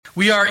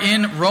We are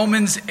in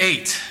Romans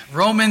 8,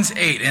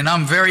 and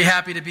I'm very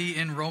happy to be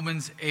in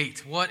Romans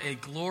 8. What a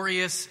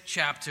glorious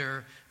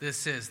chapter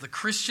this is. The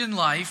Christian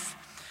life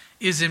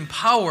is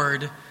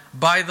empowered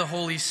by the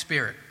Holy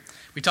Spirit.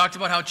 We talked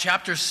about how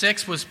chapter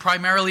 6 was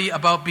primarily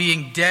about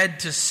being dead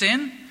to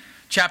sin.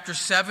 Chapter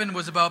 7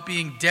 was about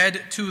being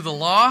dead to the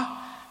law.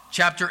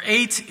 Chapter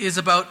 8 is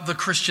about the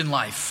Christian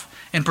life,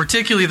 and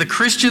particularly the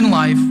Christian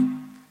life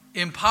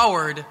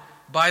empowered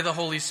by the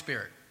Holy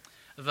Spirit.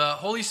 The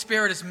Holy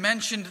Spirit is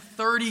mentioned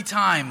 30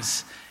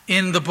 times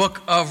in the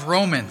book of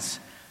Romans,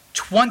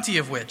 20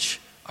 of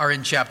which are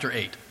in chapter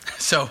 8.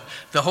 So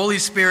the Holy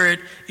Spirit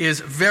is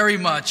very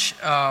much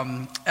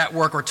at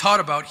work or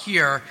taught about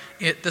here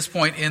at this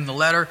point in the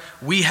letter.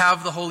 We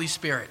have the Holy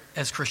Spirit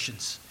as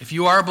Christians. If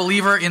you are a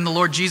believer in the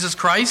Lord Jesus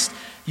Christ,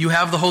 you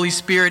have the Holy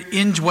Spirit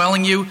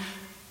indwelling you.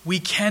 We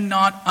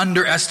cannot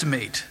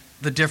underestimate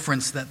the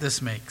difference that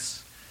this makes.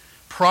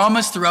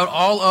 Promised throughout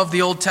all of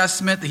the Old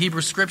Testament, the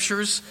Hebrew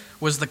Scriptures,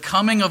 was the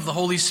coming of the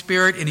Holy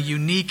Spirit in a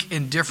unique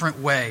and different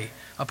way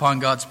upon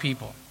God's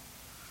people.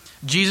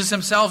 Jesus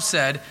himself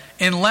said,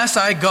 unless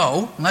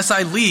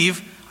I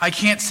leave, I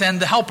can't send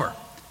the helper.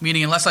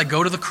 Meaning, unless I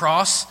go to the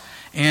cross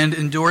and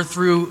endure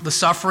through the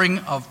suffering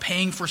of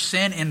paying for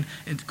sin and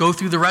go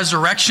through the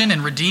resurrection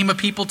and redeem a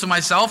people to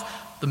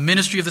myself, the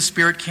ministry of the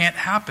Spirit can't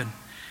happen.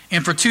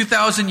 And for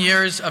 2,000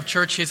 years of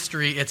church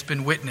history, it's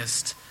been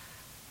witnessed,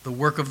 the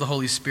work of the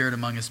Holy Spirit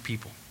among his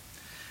people.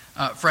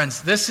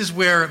 Friends, this is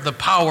where the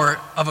power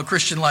of a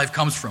Christian life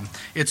comes from.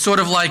 It's sort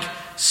of like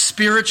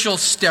spiritual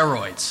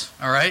steroids,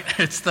 all right?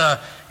 It's the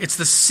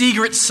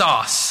secret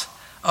sauce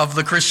of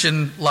the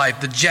Christian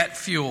life, the jet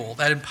fuel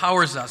that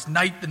empowers us,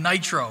 the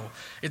nitro.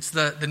 It's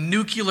the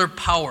nuclear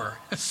power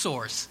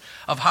source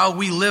of how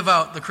we live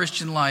out the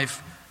Christian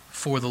life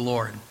for the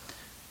Lord.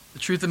 The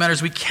truth of the matter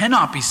is we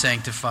cannot be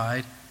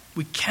sanctified.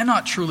 We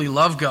cannot truly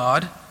love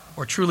God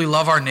or truly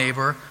love our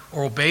neighbor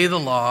or obey the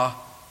law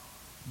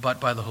but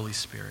by the Holy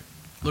Spirit.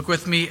 Look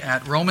with me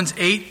at Romans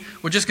 8.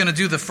 We're just going to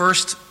do the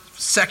first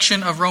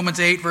section of Romans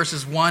 8,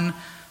 verses 1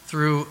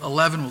 through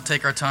 11. We'll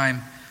take our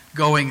time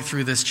going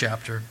through this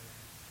chapter.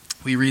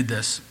 We read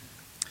this.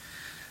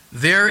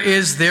 There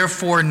is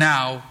therefore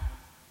now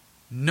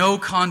no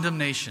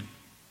condemnation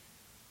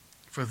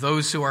for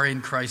those who are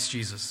in Christ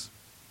Jesus.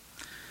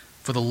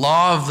 For the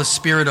law of the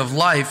Spirit of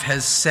life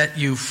has set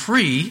you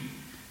free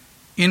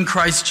in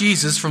Christ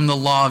Jesus from the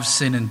law of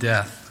sin and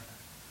death.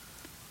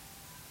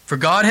 For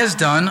God has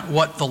done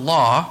what the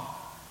law,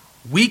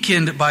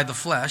 weakened by the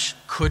flesh,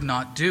 could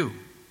not do.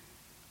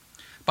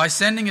 By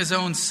sending his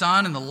own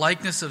Son in the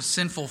likeness of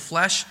sinful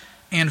flesh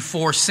and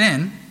for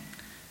sin,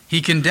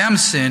 he condemned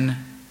sin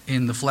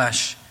in the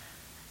flesh,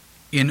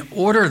 in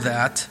order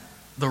that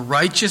the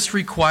righteous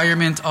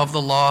requirement of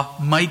the law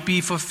might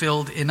be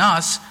fulfilled in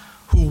us,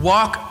 who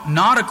walk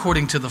not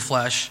according to the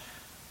flesh,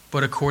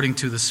 but according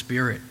to the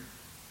Spirit.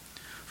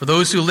 For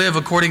those who live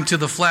according to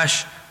the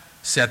flesh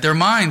set their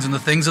minds on the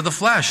things of the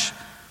flesh,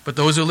 but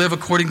those who live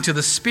according to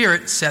the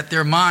Spirit set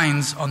their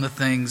minds on the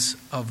things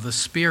of the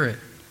Spirit.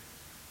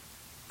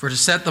 For to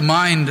set the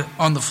mind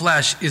on the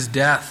flesh is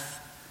death,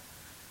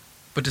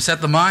 but to set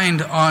the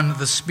mind on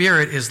the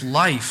Spirit is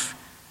life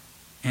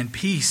and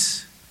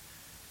peace.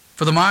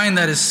 For the mind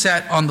that is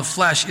set on the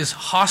flesh is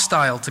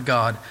hostile to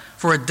God,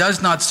 for it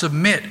does not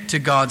submit to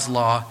God's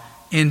law.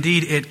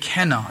 Indeed, it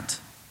cannot.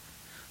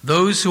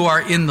 Those who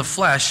are in the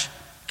flesh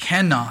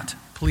cannot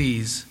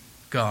please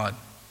God.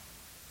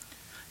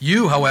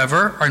 You,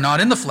 however, are not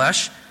in the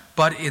flesh,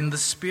 but in the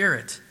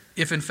Spirit,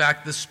 if in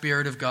fact the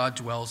Spirit of God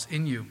dwells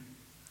in you.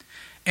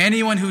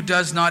 Anyone who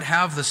does not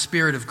have the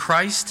Spirit of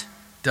Christ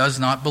does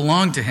not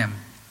belong to him.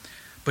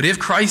 But if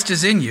Christ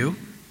is in you,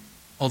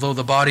 although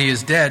the body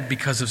is dead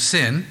because of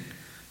sin,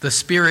 the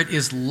Spirit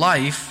is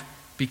life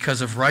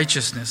because of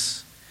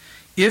righteousness.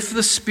 If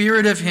the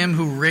Spirit of him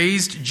who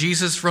raised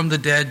Jesus from the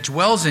dead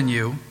dwells in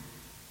you,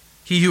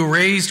 he who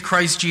raised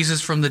Christ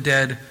Jesus from the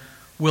dead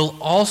will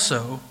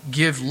also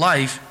give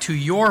life to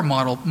your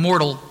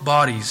mortal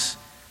bodies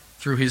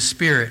through his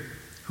Spirit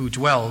who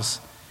dwells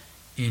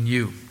in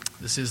you.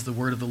 This is the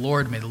word of the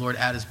Lord. May the Lord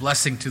add his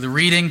blessing to the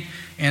reading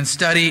and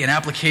study and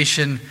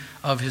application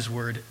of his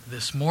word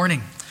this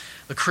morning.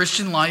 The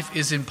Christian life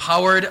is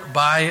empowered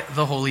by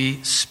the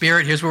Holy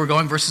Spirit. Here's where we're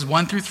going, verses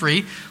 1 through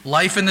 3.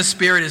 Life in the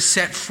Spirit is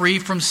set free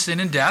from sin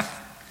and death.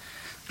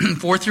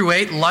 4 through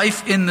 8,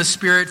 life in the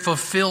Spirit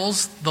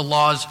fulfills the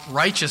law's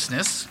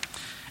righteousness.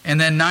 And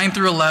then 9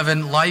 through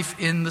 11, life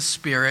in the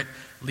Spirit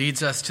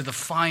leads us to the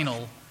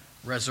final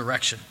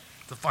resurrection.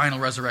 The final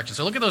resurrection.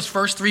 So look at those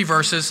first 3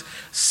 verses.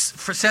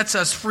 Sets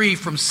us free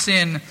from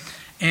sin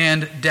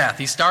and death.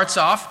 He starts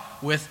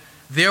off with,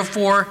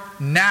 therefore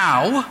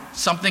now,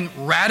 something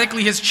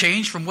radically has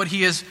changed from what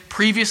he has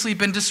previously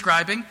been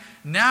describing.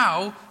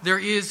 Now there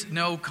is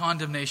no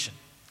condemnation.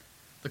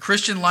 The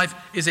Christian life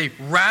is a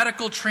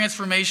radical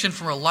transformation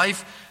from a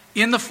life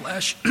in the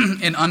flesh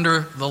and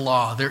under the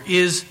law. There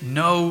is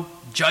no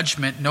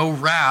judgment, no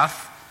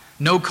wrath,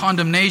 no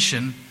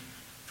condemnation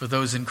for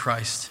those in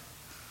Christ.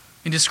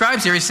 He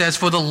describes here, he says,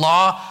 for the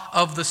law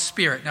of the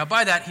Spirit. Now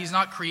by that, he's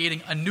not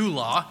creating a new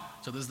law.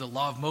 So this is the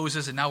law of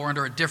Moses, and now we're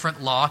under a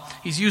different law.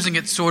 He's using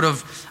it sort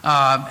of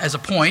as a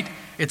point.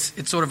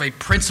 It's sort of a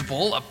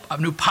principle, a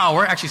new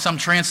power. Actually, some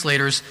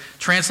translators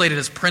translate it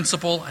as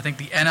principle. I think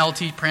the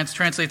NLT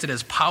translates it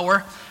as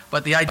power.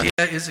 But the idea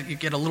is that you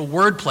get a little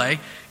wordplay.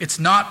 It's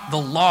not the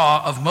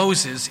law of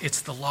Moses.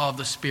 It's the law of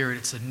the Spirit.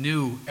 It's a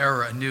new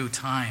era, a new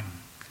time.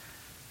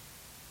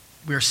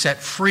 We are set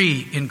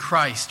free in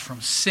Christ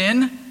from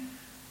sin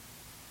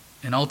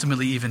and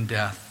ultimately even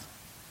death.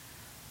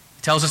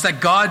 He tells us that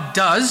God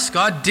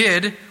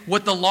did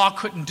what the law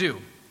couldn't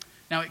do.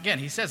 Now again,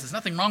 he says there's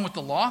nothing wrong with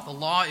the law. The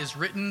law is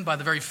written by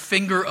the very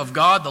finger of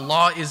God. The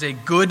law is a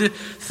good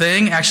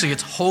thing. Actually,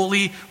 it's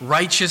holy,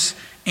 righteous,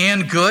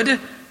 and good.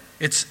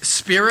 It's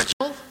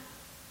spiritual,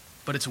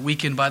 but it's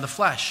weakened by the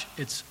flesh.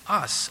 It's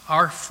us.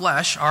 Our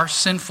flesh, our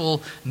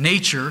sinful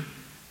nature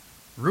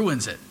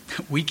ruins it.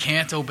 We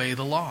can't obey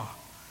the law.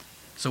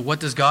 So what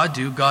does God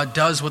do? God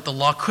does what the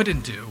law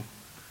couldn't do.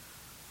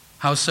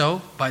 How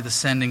so? By the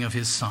sending of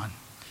his Son.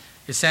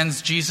 It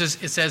sends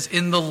Jesus, it says,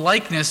 in the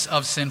likeness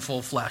of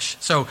sinful flesh.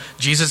 So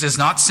Jesus is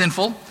not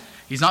sinful.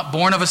 He's not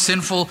born of a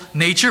sinful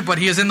nature, but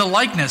he is in the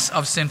likeness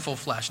of sinful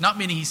flesh. Not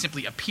meaning he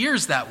simply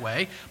appears that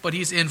way, but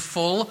he's in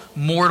full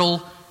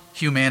mortal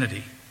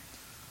humanity.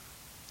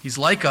 He's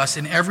like us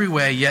in every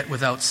way, yet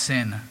without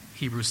sin,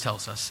 Hebrews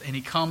tells us. And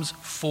he comes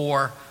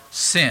for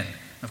sin.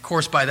 Of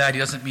course, by that he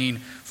doesn't mean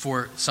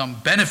for some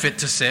benefit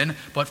to sin,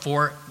 but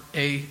for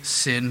a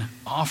sin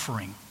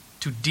offering,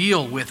 to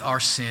deal with our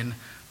sin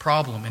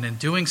problem. And in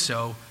doing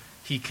so,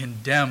 he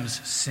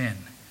condemns sin.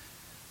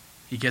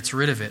 He gets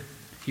rid of it.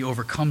 He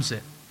overcomes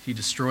it. He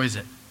destroys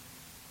it.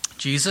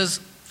 Jesus'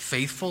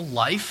 faithful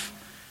life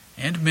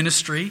and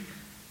ministry,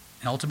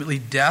 and ultimately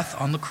death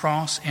on the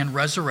cross and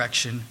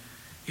resurrection,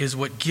 is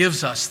what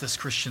gives us this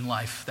Christian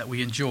life that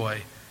we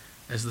enjoy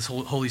as the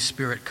Holy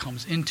Spirit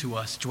comes into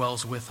us,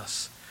 dwells with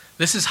us.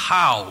 This is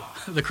how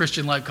the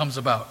Christian life comes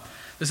about.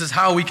 This is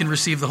how we can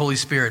receive the Holy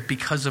Spirit,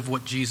 because of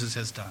what Jesus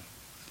has done.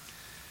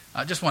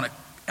 I just want to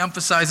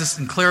emphasize this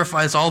and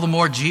clarify this all the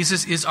more.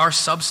 Jesus is our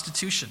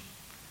substitution.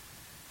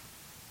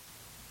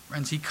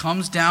 Friends, he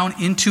comes down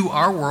into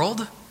our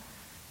world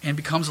and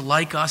becomes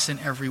like us in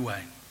every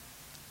way.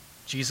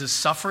 Jesus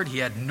suffered. He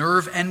had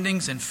nerve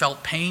endings and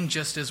felt pain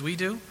just as we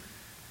do.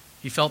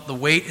 He felt the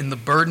weight and the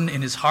burden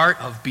in his heart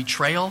of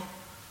betrayal,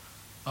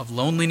 of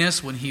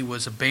loneliness when he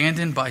was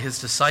abandoned by his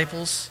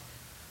disciples,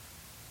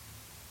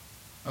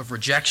 of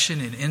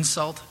rejection and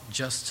insult,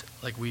 just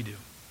like we do.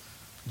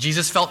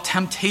 Jesus felt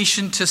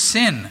temptation to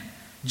sin,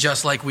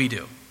 just like we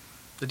do.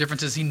 The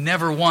difference is he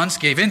never once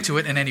gave into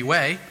it in any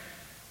way,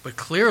 but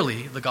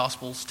clearly the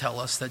Gospels tell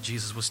us that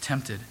Jesus was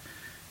tempted,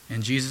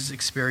 and Jesus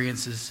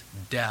experiences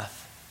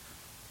death,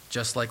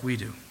 just like we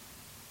do.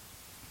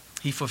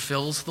 He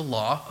fulfills the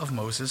law of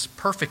Moses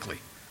perfectly,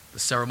 the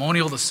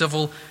ceremonial, the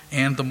civil,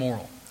 and the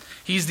moral.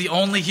 He's the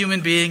only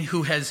human being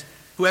who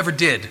ever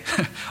did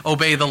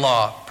obey the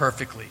law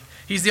perfectly.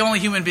 He's the only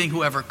human being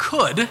who ever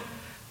could,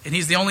 and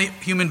he's the only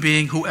human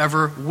being who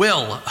ever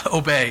will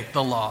obey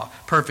the law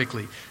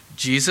perfectly.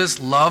 Jesus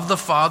loved the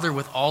Father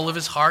with all of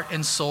his heart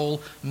and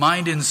soul,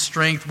 mind and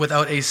strength,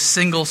 without a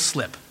single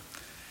slip.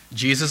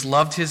 Jesus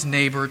loved his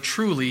neighbor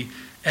truly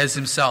as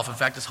himself. In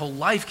fact, his whole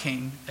life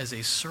came as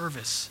a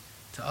service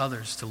to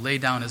others, to lay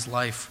down his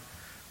life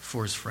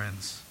for his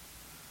friends.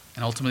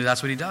 And ultimately,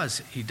 that's what he does.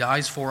 He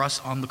dies for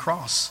us on the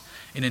cross.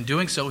 And in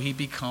doing so, he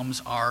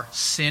becomes our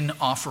sin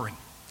offering,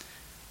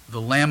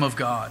 the Lamb of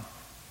God,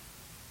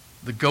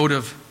 the goat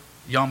of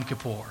Yom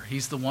Kippur.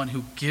 He's the one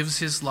who gives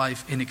his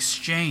life in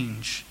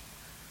exchange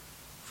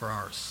for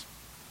ours.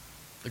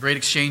 The great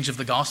exchange of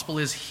the gospel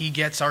is he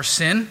gets our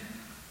sin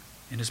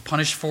and is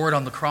punished for it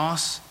on the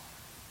cross.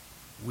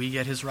 We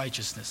get his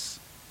righteousness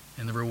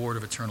and the reward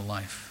of eternal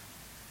life.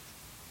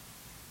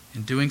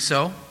 In doing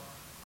so,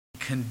 he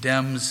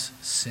condemns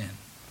sin,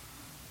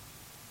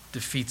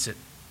 defeats it,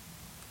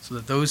 so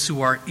that those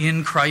who are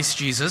in Christ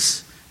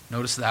Jesus,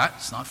 notice that,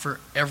 it's not for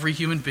every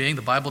human being.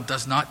 The Bible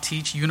does not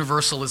teach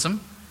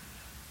universalism.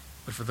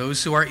 But for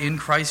those who are in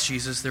Christ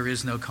Jesus, there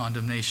is no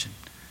condemnation.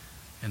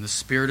 And the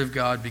Spirit of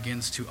God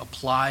begins to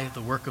apply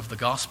the work of the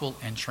gospel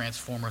and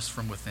transform us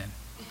from within.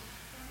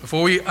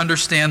 Before we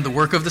understand the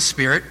work of the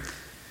Spirit,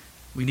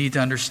 we need to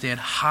understand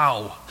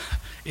how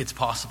it's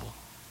possible,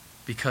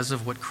 because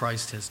of what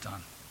Christ has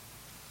done.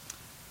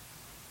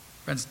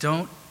 Friends,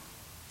 don't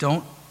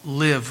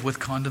live with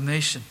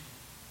condemnation.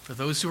 For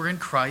those who are in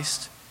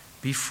Christ,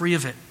 be free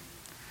of it.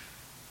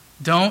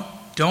 Don't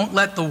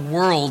let the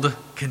world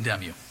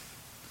condemn you.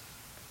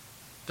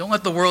 Don't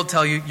let the world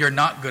tell you you're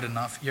not good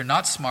enough, you're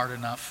not smart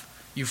enough,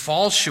 you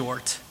fall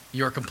short,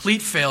 you're a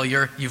complete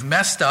failure, you've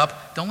messed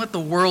up. Don't let the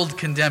world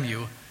condemn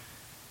you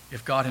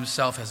if God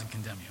himself hasn't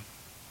condemned you.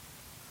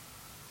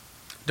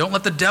 Don't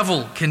let the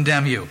devil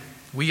condemn you.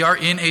 We are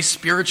in a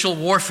spiritual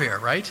warfare,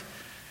 right?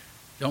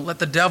 Don't let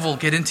the devil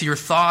get into your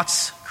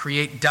thoughts,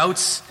 create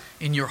doubts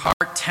in your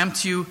heart,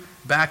 tempt you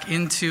back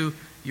into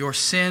your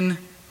sin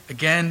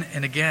again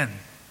and again.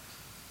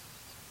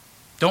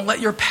 Don't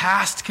let your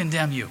past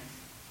condemn you.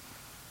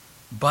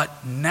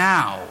 But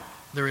now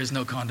there is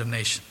no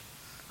condemnation.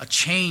 A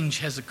change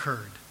has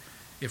occurred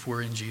if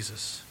we're in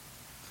Jesus.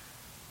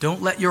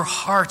 Don't let your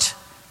heart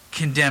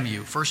condemn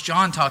you. 1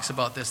 John talks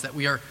about this, that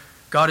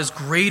God is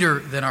greater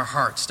than our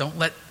hearts. Don't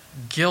let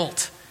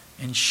guilt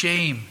and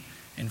shame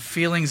and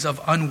feelings of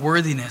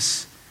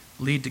unworthiness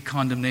lead to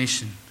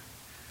condemnation.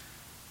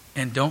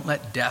 And don't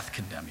let death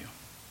condemn you.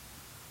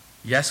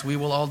 Yes, we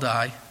will all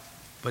die,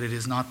 but it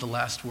is not the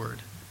last word.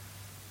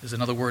 There's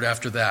another word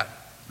after that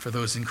for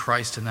those in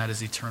Christ, and that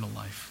is eternal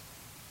life.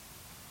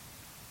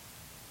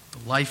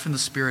 The life in the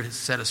Spirit has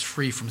set us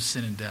free from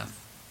sin and death.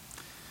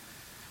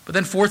 But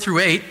then 4 through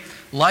 8,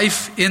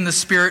 life in the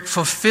Spirit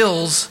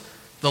fulfills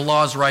the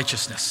law's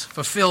righteousness.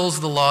 Fulfills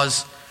the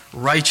law's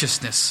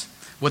righteousness.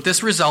 What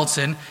this results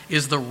in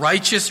is the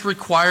righteous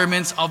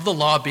requirements of the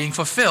law being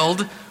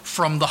fulfilled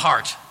from the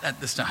heart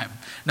at this time.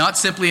 Not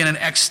simply in an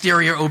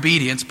exterior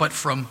obedience, but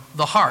from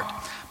the heart.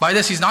 By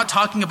this, he's not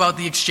talking about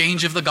the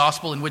exchange of the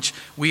gospel in which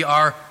we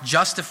are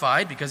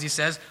justified, because he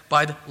says,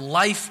 by the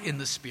life in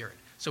the Spirit.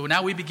 So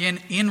now we begin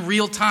in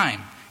real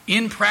time,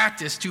 in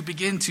practice, to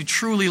begin to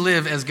truly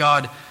live as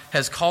God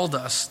has called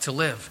us to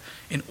live,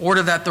 in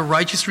order that the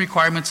righteous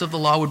requirements of the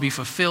law would be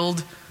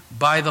fulfilled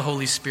by the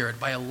Holy Spirit,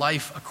 by a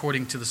life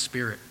according to the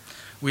Spirit.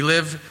 If we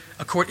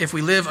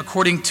live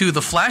according to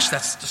the flesh,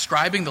 that's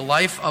describing the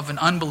life of an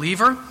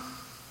unbeliever,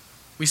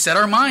 we set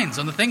our minds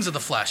on the things of the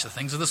flesh, the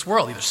things of this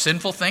world, either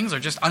sinful things or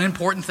just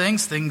unimportant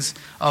things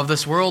of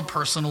this world,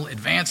 personal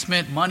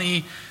advancement,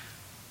 money,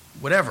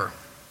 whatever.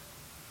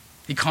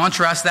 He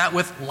contrasts that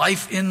with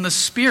life in the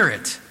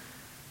Spirit.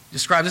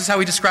 This is how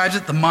he describes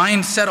it. The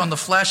mind set on the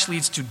flesh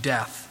leads to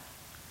death.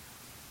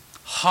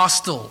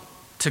 Hostile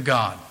to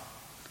God.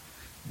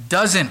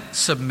 Doesn't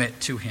submit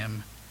to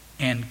him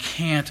and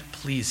can't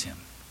please him.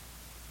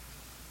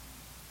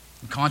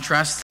 In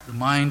contrast, the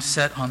mind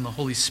set on the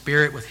Holy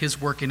Spirit with his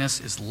work in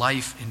us is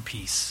life and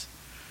peace.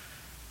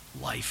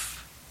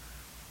 Life.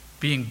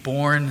 Being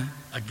born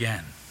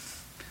again.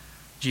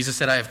 Jesus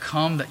said, I have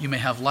come that you may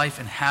have life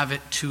and have it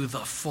to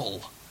the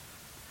full.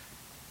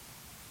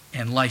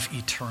 And life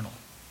eternal.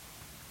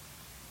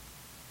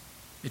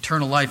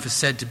 Eternal life is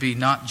said to be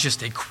not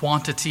just a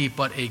quantity,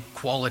 but a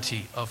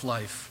quality of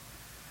life.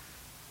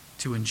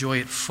 To enjoy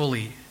it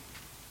fully,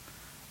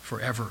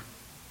 forever.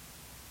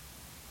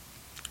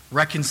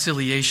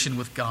 Reconciliation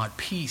with God,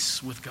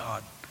 peace with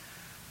God.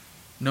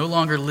 No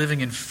longer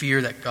living in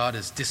fear that God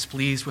is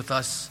displeased with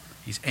us,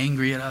 he's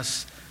angry at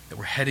us, that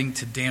we're heading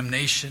to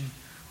damnation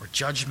or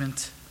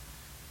judgment.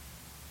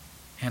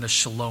 And a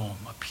shalom,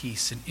 a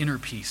peace, an inner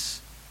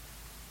peace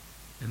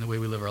in the way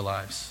we live our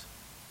lives.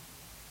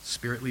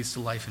 Spirit leads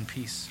to life and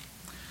peace.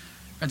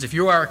 Friends, if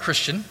you are a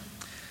Christian,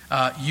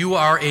 you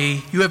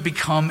have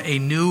become a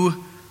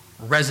new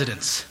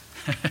residence.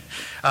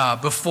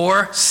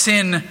 Before,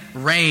 sin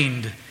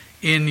reigned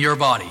in your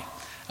body,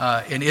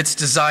 and its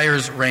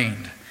desires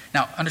reigned.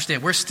 Now,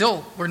 understand,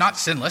 we're not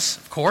sinless,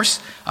 of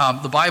course.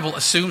 The Bible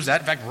assumes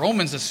that. In fact,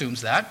 Romans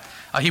assumes that.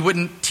 He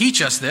wouldn't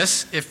teach us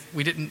this if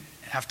we didn't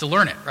have to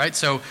learn it, right?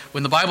 So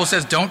when the Bible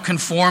says don't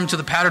conform to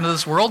the pattern of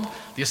this world,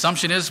 the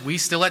assumption is we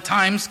still at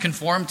times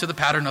conform to the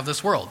pattern of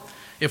this world.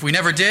 If we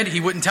never did, he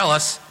wouldn't tell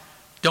us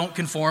don't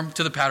conform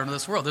to the pattern of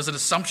this world. There's an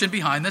assumption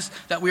behind this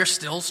that we are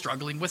still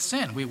struggling with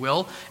sin. We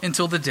will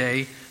until the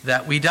day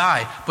that we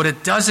die. But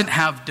it doesn't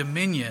have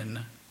dominion,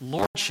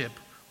 lordship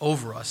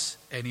over us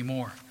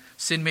anymore.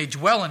 Sin may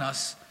dwell in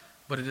us,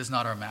 but it is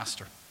not our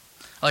master.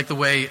 I like the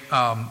way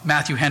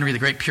Matthew Henry, the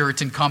great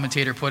Puritan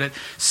commentator, put it.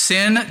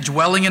 Sin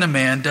dwelling in a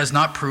man does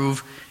not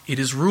prove it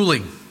is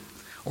ruling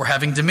or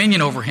having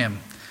dominion over him.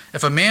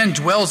 If a man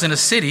dwells in a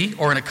city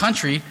or in a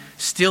country,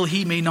 still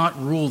he may not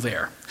rule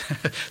there.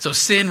 So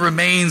sin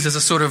remains as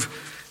a sort of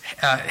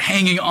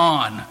hanging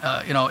on,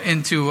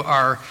 into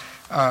our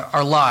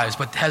lives,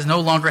 but no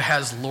longer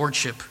has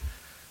lordship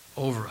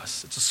over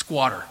us. It's a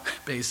squatter,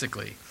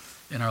 basically,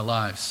 in our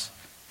lives.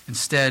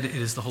 Instead, it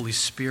is the Holy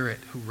Spirit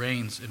who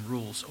reigns and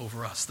rules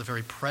over us, the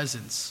very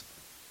presence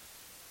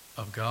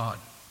of God.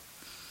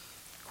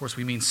 Of course,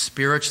 we mean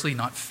spiritually,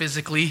 not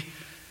physically.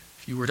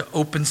 If you were to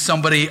open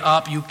somebody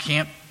up, you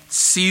can't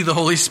see the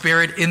Holy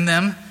Spirit in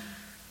them.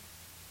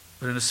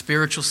 But in a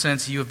spiritual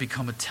sense, you have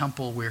become a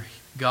temple where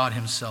God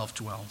himself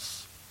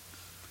dwells.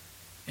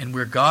 And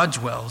where God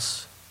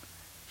dwells,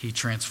 he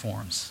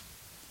transforms.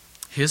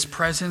 His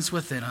presence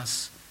within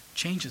us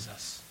changes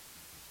us.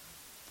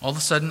 All of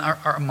a sudden,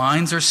 our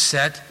minds are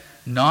set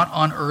not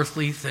on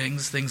earthly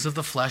things of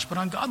the flesh, but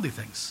on godly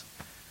things.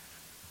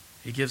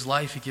 He gives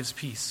life, he gives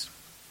peace.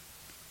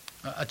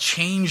 A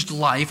changed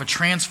life, a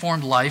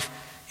transformed life,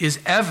 is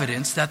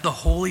evidence that the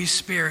Holy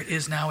Spirit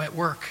is now at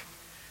work.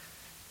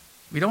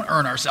 We don't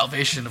earn our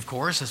salvation, of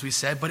course, as we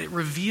said, but it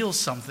reveals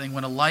something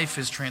when a life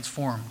is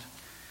transformed.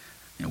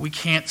 We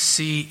can't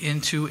see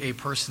into a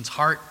person's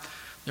heart.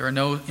 There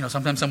are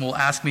sometimes someone will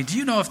ask me, do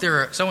you know if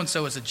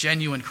so-and-so is a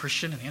genuine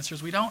Christian? And the answer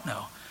is we don't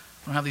know.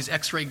 We don't have these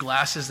x-ray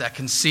glasses that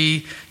can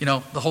see, the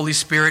Holy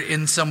Spirit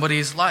in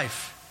somebody's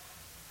life.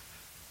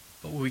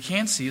 But what we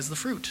can see is the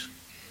fruit.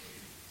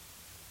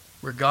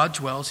 Where God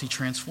dwells, he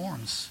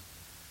transforms.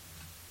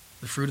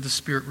 The fruit of the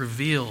Spirit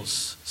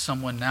reveals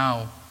someone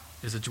now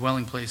is a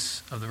dwelling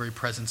place of the very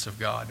presence of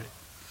God.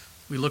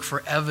 We look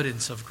for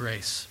evidence of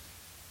grace,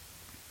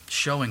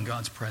 showing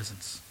God's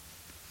presence.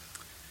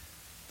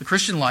 The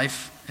Christian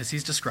life, as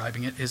he's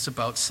describing it, is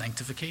about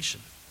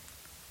sanctification.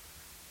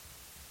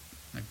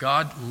 Now,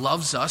 God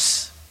loves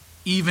us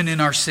even in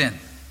our sin.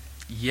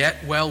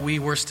 Yet, while we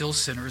were still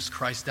sinners,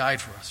 Christ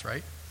died for us,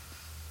 right?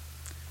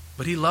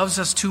 But he loves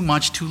us too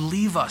much to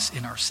leave us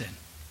in our sin.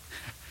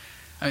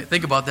 I mean,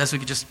 think about this. We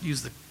could just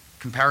use the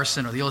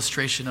comparison or the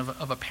illustration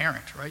of a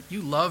parent, right?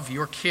 You love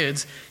your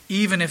kids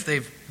even if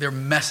they're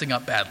messing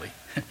up badly.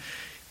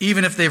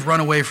 Even if they've run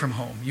away from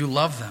home. You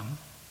love them.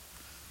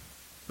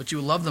 But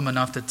you love them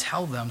enough to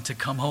tell them to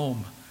come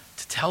home.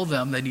 To tell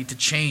them they need to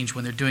change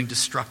when they're doing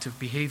destructive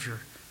behavior.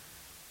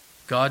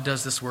 God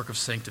does this work of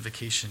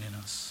sanctification in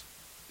us.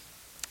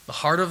 The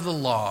heart of the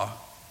law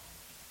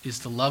is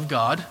to love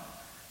God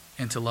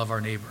and to love our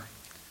neighbor.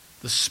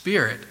 The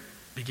Spirit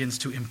begins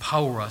to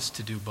empower us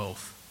to do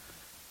both,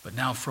 but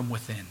now from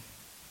within.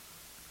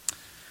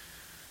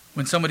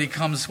 When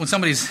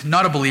somebody's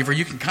not a believer,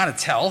 you can kind of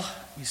tell.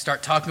 You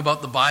start talking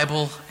about the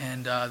Bible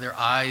and their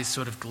eyes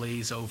sort of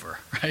glaze over,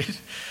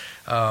 right?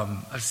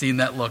 I've seen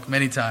that look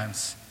many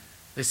times.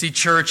 They see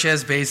church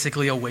as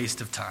basically a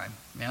waste of time.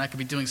 Man, I could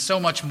be doing so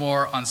much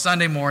more on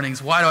Sunday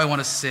mornings. Why do I want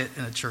to sit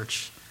in a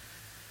church?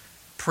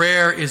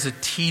 Prayer is a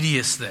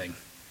tedious thing.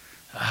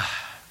 We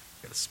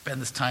got to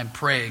spend this time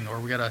praying, or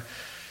we got to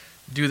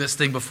do this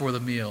thing before the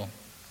meal.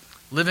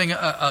 Living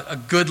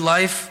a good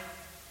life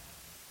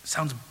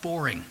sounds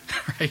boring,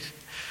 right?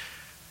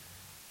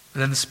 But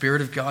then the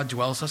Spirit of God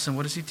dwells us, and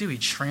what does he do? He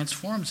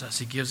transforms us.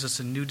 He gives us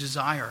a new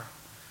desire,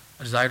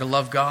 a desire to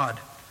love God.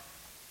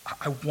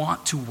 I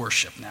want to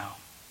worship now.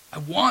 I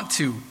want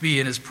to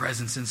be in his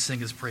presence and sing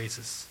his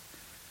praises.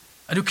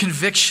 A new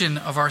conviction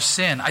of our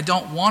sin. I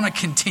don't want to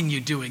continue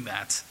doing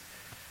that.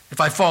 If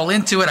I fall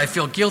into it, I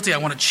feel guilty. I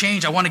want to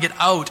change. I want to get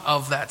out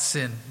of that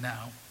sin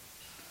now.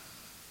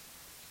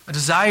 A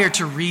desire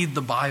to read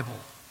the Bible.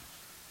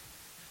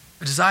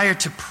 A desire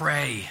to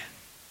pray,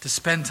 to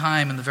spend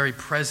time in the very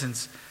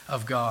presence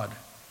of God.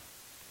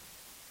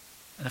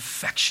 An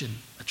affection,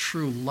 a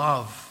true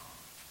love,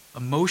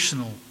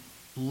 emotional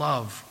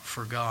love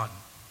for God.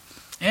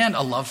 And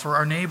a love for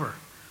our neighbor.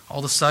 All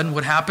of a sudden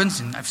what happens,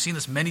 and I've seen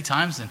this many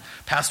times in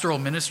pastoral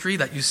ministry,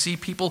 that you see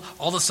people,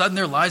 all of a sudden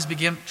their lives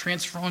begin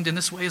transformed in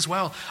this way as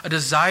well. A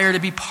desire to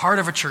be part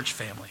of a church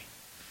family.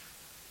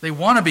 They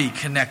want to be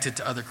connected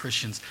to other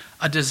Christians.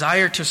 A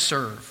desire to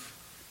serve,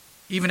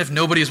 even if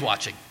nobody is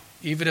watching.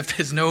 Even if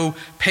there's no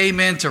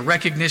payment or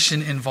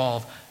recognition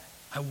involved.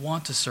 I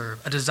want to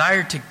serve. A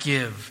desire to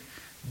give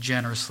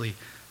generously.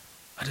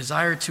 A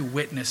desire to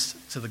witness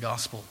to the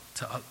gospel,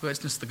 to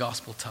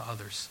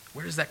others.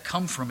 Where does that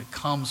come from? It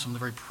comes from the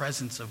very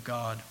presence of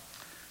God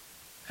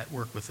at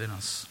work within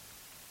us.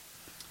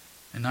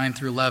 In 9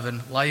 through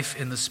 11, life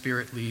in the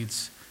Spirit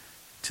leads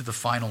to the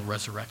final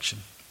resurrection.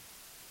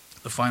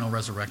 The final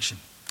resurrection.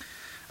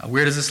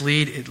 Where does this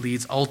lead? It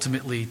leads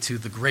ultimately to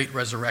the great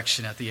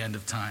resurrection at the end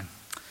of time.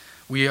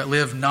 We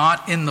live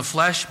not in the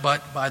flesh,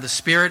 but by the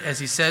Spirit, as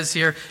he says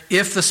here,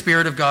 if the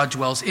Spirit of God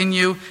dwells in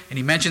you. And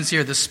he mentions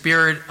here the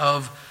Spirit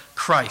of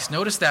Christ.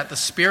 Notice that the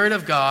Spirit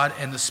of God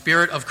and the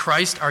Spirit of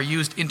Christ are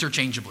used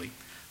interchangeably,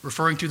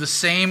 referring to the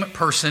same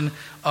person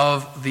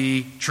of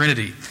the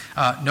Trinity.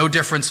 No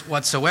difference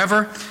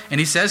whatsoever. And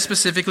he says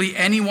specifically,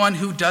 anyone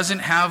who doesn't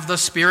have the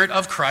Spirit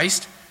of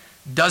Christ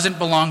doesn't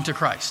belong to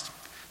Christ.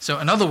 So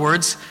in other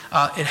words,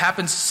 it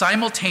happens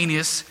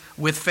simultaneous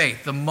with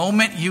faith. The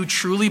moment you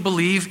truly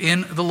believe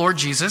in the Lord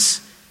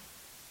Jesus,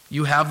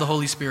 you have the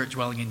Holy Spirit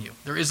dwelling in you.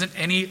 There isn't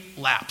any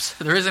lapse.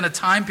 There isn't a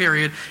time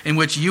period in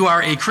which you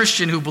are a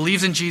Christian who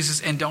believes in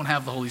Jesus and don't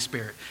have the Holy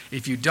Spirit.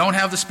 If you don't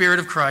have the Spirit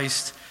of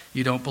Christ,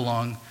 you don't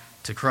belong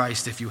to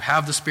Christ. If you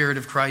have the Spirit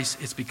of Christ,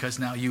 it's because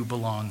now you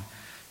belong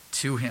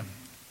to him.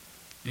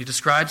 He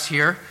describes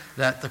here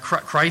that the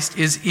Christ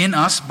is in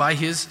us by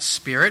his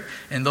Spirit,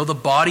 and though the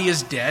body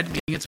is dead, meaning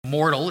it's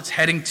mortal, it's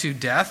heading to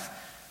death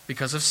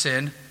because of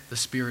sin, the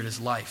Spirit is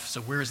life.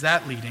 So where is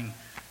that leading?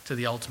 To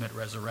the ultimate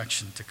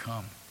resurrection to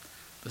come.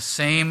 The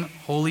same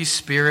Holy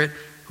Spirit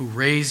who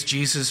raised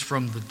Jesus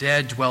from the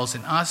dead dwells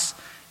in us,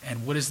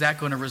 and what is that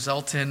going to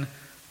result in?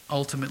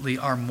 Ultimately,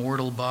 our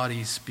mortal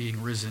bodies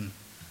being risen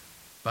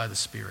by the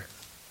Spirit.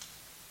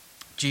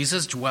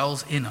 Jesus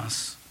dwells in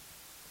us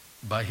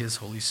by his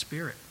Holy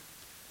Spirit.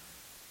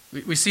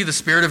 We see the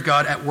Spirit of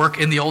God at work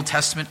in the Old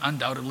Testament,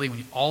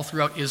 undoubtedly. All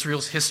throughout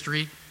Israel's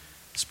history,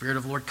 the Spirit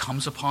of the Lord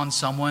comes upon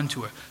someone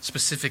to a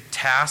specific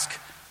task.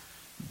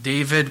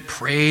 David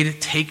prayed,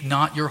 "Take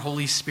not your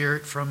Holy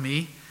Spirit from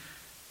me."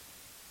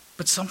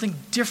 But something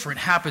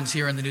different happens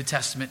here in the New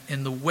Testament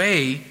in the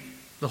way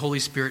the Holy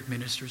Spirit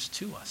ministers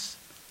to us.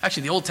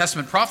 Actually, the Old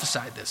Testament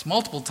prophesied this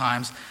multiple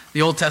times.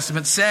 The Old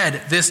Testament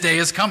said, "This day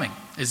is coming."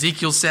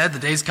 Ezekiel said, "The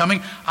day is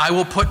coming, I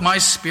will put my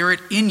Spirit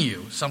in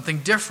you." Something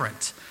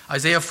different.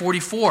 Isaiah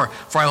 44,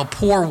 "For I will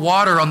pour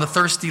water on the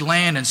thirsty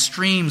land and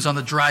streams on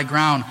the dry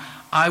ground.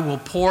 I will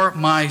pour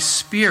my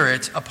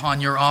Spirit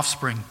upon your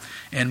offspring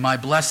and my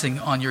blessing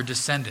on your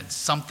descendants.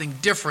 Something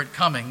different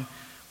coming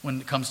when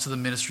it comes to the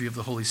ministry of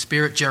the Holy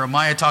Spirit.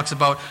 Jeremiah talks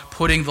about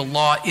putting the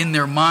law in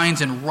their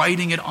minds and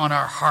writing it on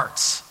our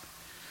hearts.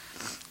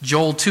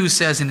 Joel 2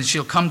 says, and it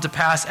shall come to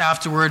pass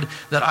afterward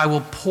that I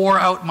will pour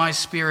out my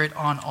Spirit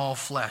on all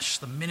flesh.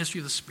 The ministry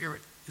of the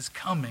Spirit is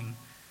coming,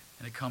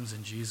 and it comes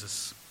in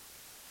Jesus.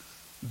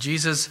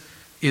 Jesus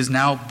is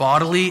now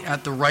bodily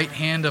at the right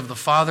hand of the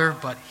Father,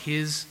 but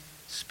his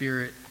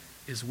Spirit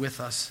is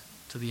with us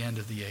to the end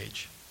of the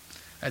age.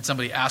 I had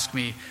somebody ask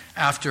me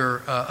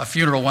after a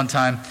funeral one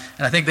time,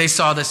 and I think they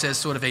saw this as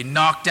sort of a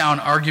knockdown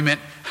argument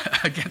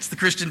against the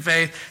Christian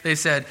faith. They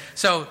said,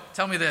 so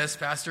tell me this,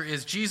 Pastor,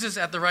 is Jesus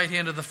at the right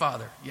hand of the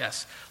Father?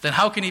 Yes. Then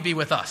how can he be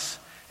with us?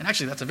 And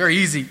actually, that's a very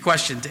easy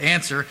question to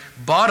answer.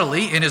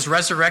 Bodily, in his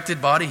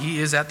resurrected body, he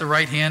is at the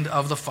right hand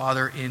of the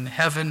Father in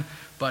heaven,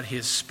 but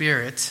his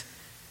Spirit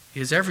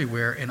is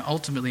everywhere and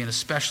ultimately in a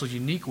special,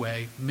 unique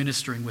way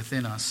ministering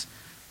within us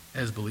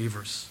as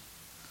believers.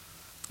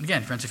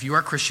 Again, friends, if you are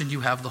a Christian, you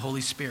have the Holy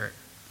Spirit.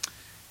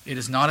 It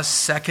is not a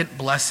second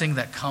blessing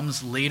that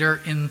comes later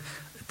in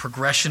the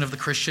progression of the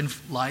Christian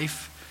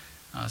life.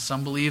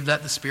 Some believe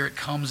that the Spirit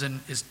comes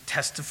and is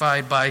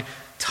testified by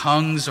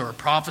tongues or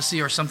prophecy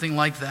or something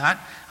like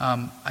that.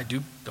 I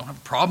don't have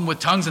a problem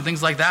with tongues and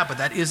things like that, but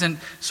that isn't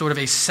sort of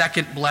a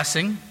second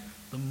blessing.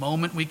 The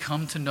moment we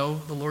come to know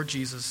the Lord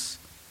Jesus,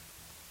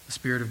 the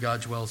Spirit of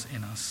God dwells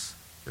in us.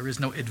 There is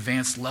no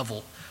advanced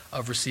level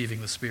of receiving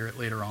the Spirit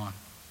later on.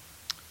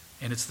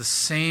 And it's the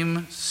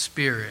same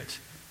Spirit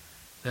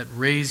that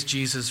raised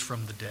Jesus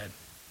from the dead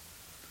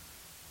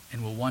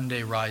and will one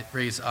day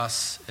raise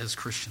us as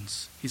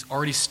Christians. He's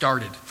already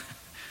started.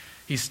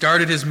 He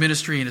started his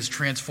ministry and is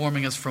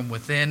transforming us from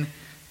within.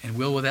 And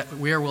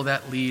where will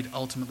that lead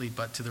ultimately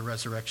but to the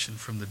resurrection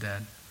from the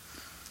dead?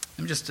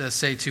 Let me just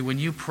say too, when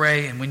you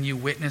pray and when you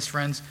witness,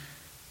 friends,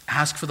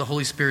 ask for the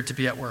Holy Spirit to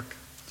be at work.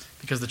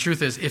 Because the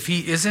truth is, if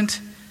he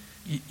isn't,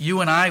 you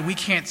and I, we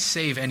can't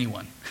save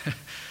anyone.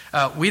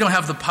 We don't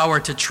have the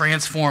power to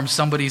transform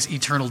somebody's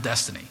eternal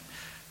destiny.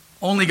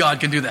 Only God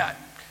can do that.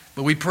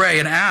 But we pray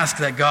and ask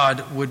that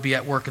God would be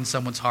at work in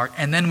someone's heart,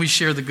 and then we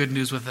share the good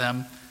news with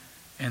them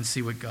and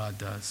see what God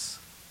does.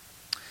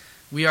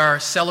 We are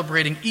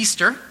celebrating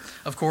Easter,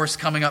 of course,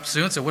 coming up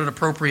soon, so what an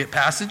appropriate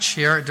passage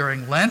here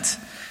during Lent.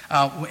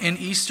 In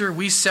Easter,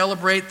 we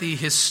celebrate the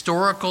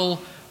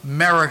historical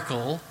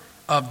miracle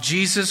of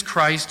Jesus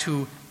Christ,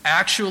 who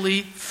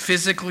actually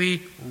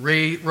physically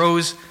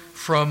rose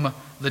from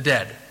the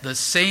dead. The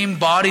same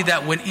body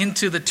that went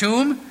into the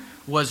tomb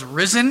was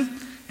risen.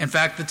 In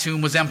fact, the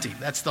tomb was empty.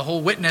 That's the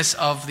whole witness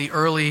of the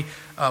early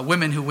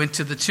women who went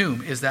to the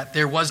tomb, is that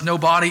there was no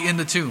body in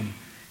the tomb.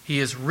 He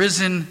is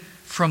risen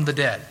from the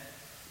dead.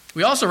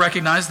 We also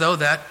recognize, though,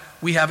 that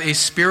we have a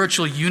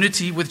spiritual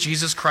unity with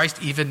Jesus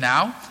Christ even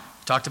now.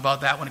 We talked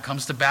about that when it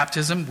comes to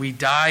baptism. We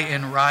die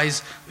and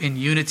rise in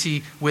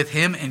unity with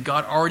him, and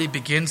God already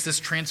begins this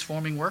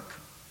transforming work.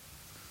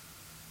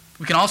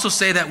 We can also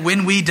say that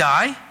when we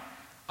die,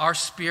 our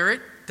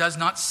spirit does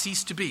not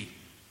cease to be.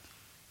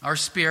 Our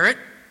spirit,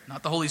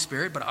 not the Holy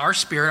Spirit, but our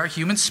spirit, our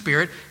human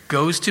spirit,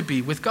 goes to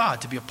be with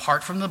God, to be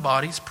apart from the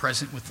bodies,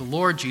 present with the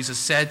Lord. Jesus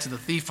said to the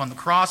thief on the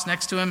cross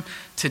next to him,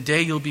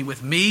 today you'll be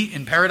with me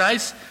in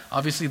paradise.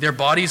 Obviously, their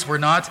bodies were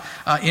not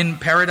in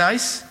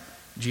paradise.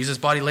 Jesus'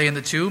 body lay in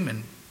the tomb,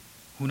 and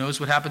who knows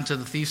what happened to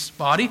the thief's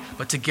body,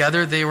 but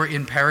together they were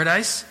in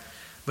paradise.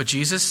 But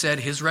Jesus said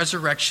his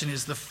resurrection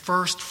is the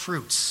first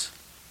fruits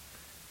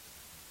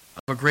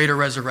of a greater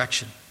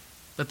resurrection.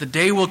 That the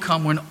day will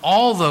come when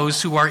all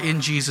those who are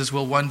in Jesus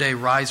will one day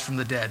rise from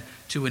the dead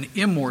to an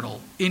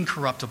immortal,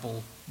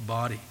 incorruptible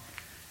body.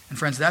 And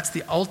friends, that's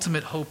the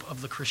ultimate hope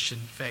of the Christian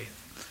faith.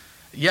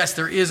 Yes,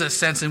 there is a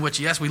sense in which,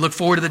 yes, we look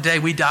forward to the day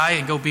we die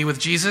and go be with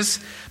Jesus,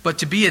 but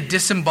to be a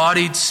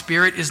disembodied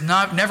spirit is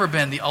never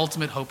been the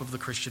ultimate hope of the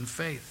Christian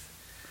faith.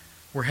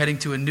 We're heading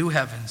to a new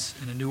heavens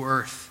and a new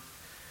earth.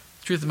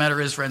 The truth of the matter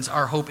is, friends,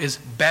 our hope is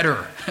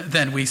better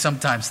than we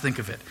sometimes think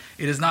of it.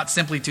 It is not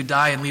simply to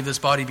die and leave this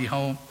body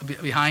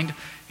behind.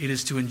 It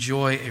is to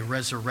enjoy a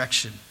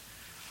resurrection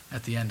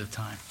at the end of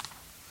time.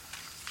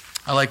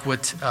 I like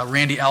what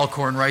Randy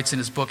Alcorn writes in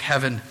his book,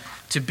 Heaven.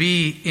 To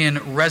be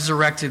in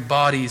resurrected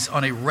bodies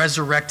on a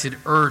resurrected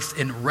earth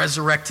in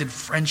resurrected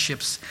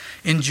friendships,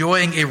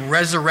 enjoying a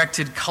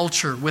resurrected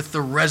culture with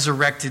the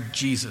resurrected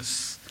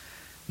Jesus.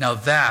 Now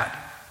that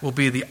will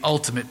be the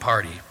ultimate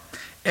party.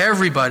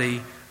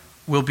 Everybody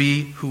will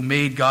be who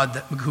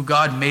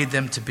God made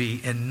them to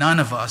be, and none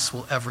of us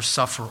will ever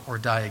suffer or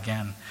die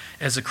again.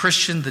 As a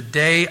Christian, the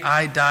day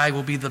I die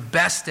will be the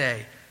best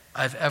day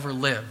I've ever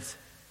lived,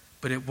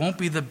 but it won't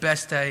be the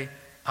best day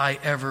I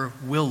ever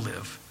will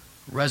live.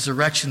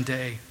 Resurrection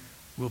Day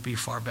will be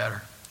far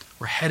better.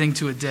 We're heading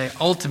to a day,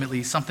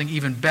 ultimately, something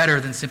even better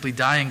than simply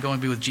dying, going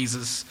to be with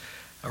Jesus,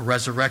 a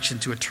resurrection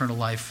to eternal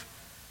life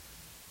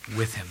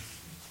with him.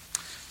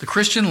 The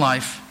Christian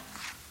life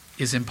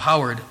is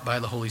empowered by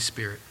the Holy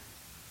Spirit.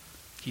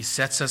 He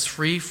sets us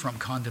free from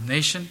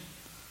condemnation.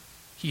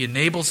 He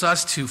enables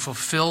us to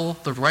fulfill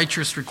the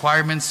righteous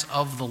requirements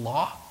of the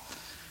law,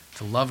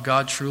 to love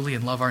God truly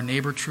and love our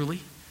neighbor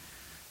truly,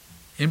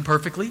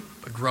 imperfectly,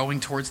 but growing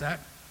towards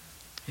that.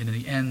 And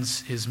he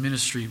ends his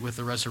ministry with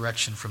the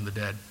resurrection from the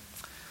dead.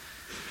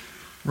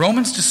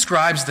 Romans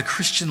describes the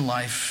Christian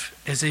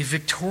life as a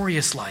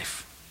victorious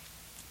life.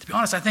 To be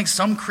honest, I think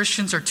some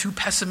Christians are too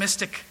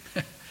pessimistic.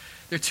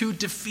 They're too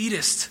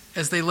defeatist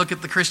as they look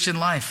at the Christian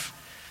life.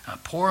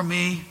 Poor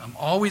me, I'm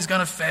always going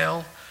to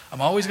fail.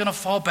 I'm always going to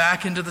fall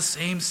back into the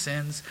same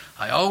sins.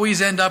 I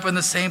always end up in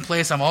the same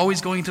place. I'm always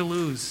going to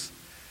lose.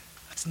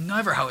 That's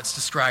never how it's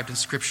described in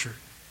Scripture.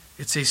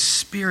 It's a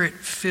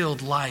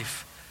Spirit-filled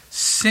life.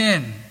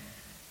 Sin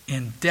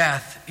in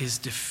death is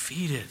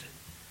defeated.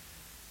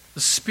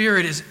 The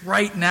Spirit is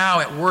right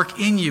now at work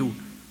in you,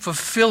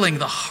 fulfilling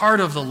the heart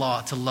of the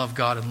law to love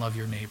God and love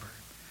your neighbor.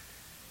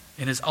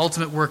 And his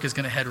ultimate work is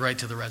going to head right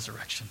to the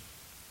resurrection.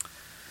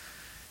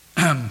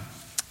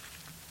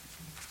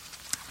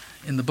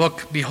 In the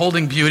book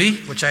Beholding Beauty,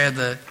 which I had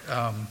the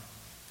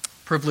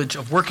privilege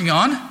of working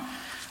on,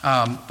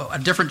 a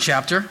different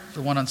chapter,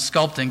 the one on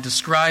sculpting,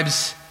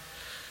 describes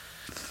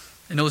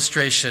an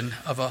illustration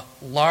of a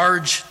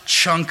large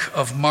chunk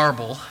of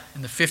marble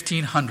in the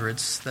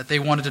 1500s that they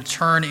wanted to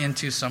turn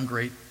into some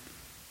great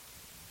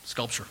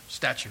sculpture,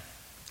 statue.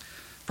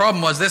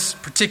 Problem was, this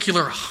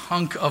particular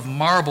hunk of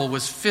marble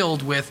was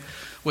filled with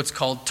what's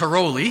called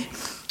tarolli.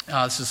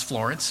 This is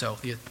Florence, so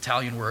the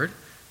Italian word.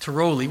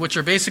 Tarolli, which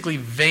are basically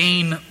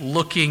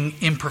vein-looking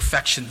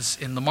imperfections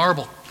in the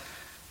marble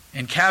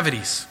and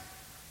cavities.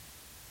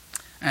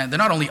 And they're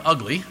not only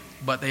ugly,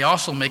 but they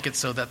also make it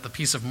so that the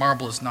piece of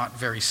marble is not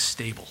very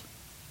stable.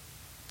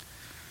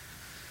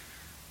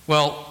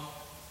 Well,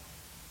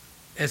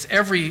 as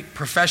every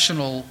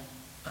professional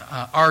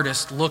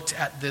artist looked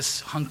at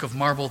this hunk of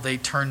marble, they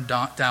turned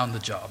down the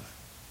job.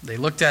 They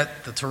looked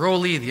at the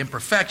tarolli, the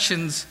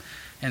imperfections,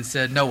 and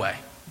said, no way,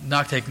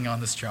 not taking on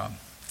this job.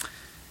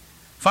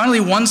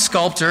 Finally, one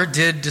sculptor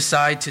did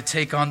decide to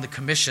take on the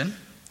commission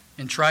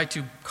and try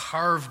to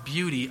carve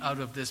beauty out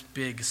of this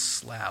big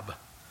slab.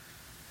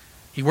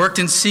 He worked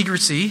in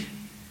secrecy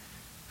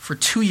for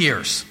 2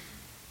 years.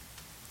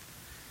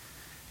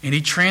 And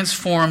he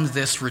transformed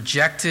this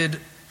rejected,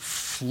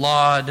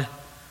 flawed,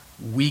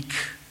 weak,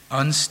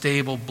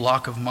 unstable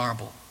block of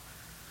marble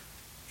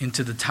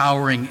into the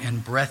towering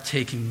and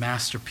breathtaking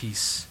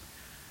masterpiece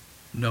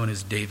known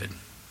as David.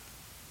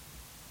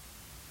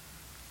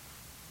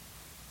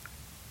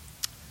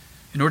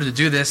 In order to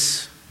do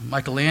this,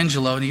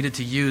 Michelangelo needed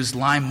to use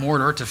lime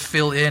mortar to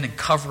fill in and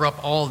cover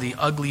up all the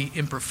ugly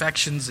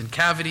imperfections and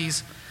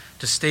cavities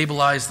to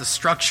stabilize the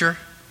structure.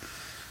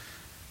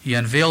 He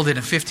unveiled it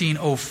in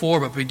 1504,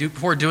 but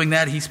before doing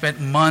that, he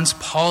spent months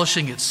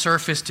polishing its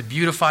surface to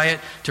beautify it,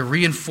 to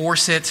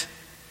reinforce it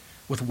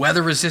with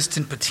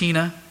weather-resistant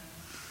patina.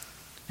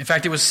 In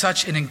fact, it was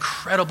such an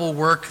incredible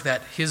work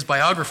that his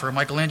biographer,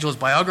 Michelangelo's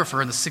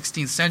biographer in the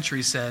 16th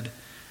century, said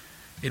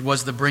it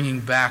was the bringing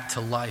back to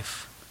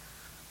life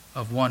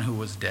of one who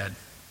was dead.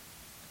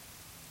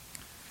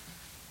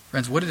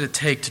 Friends, what did it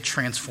take to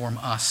transform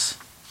us?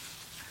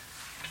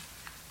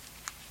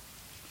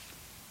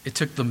 It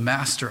took the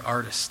master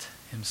artist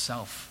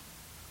himself,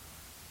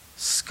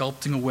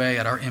 sculpting away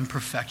at our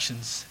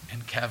imperfections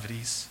and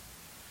cavities,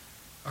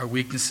 our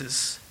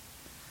weaknesses,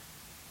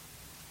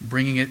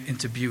 bringing it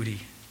into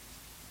beauty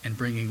and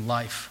bringing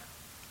life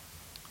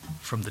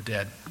from the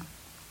dead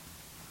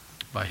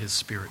by his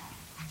Spirit.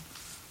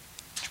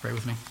 Would you pray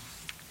with me?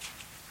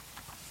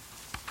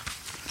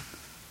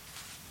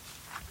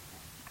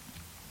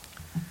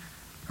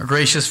 Our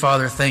gracious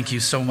Father, thank you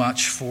so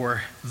much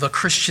for the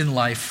Christian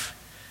life,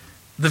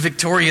 the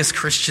victorious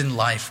Christian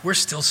life. We're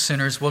still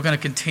sinners. We're going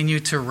to continue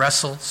to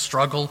wrestle,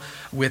 struggle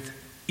with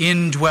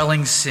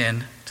indwelling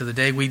sin to the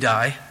day we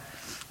die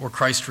or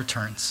Christ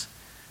returns.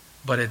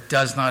 But it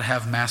does not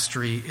have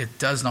mastery. It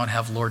does not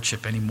have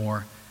lordship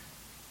anymore.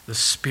 The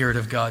Spirit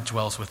of God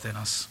dwells within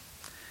us.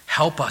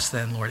 Help us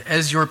then, Lord,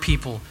 as your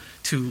people,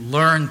 to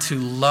learn to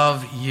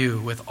love you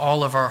with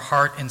all of our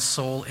heart and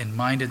soul and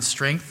mind and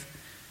strength,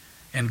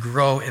 and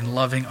grow in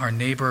loving our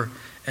neighbor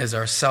as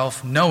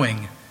ourself,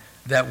 knowing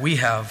that we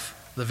have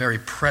the very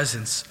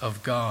presence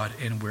of God,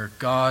 and where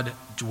God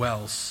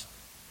dwells,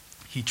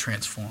 he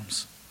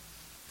transforms.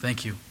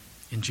 Thank you.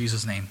 In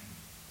Jesus' name,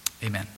 amen.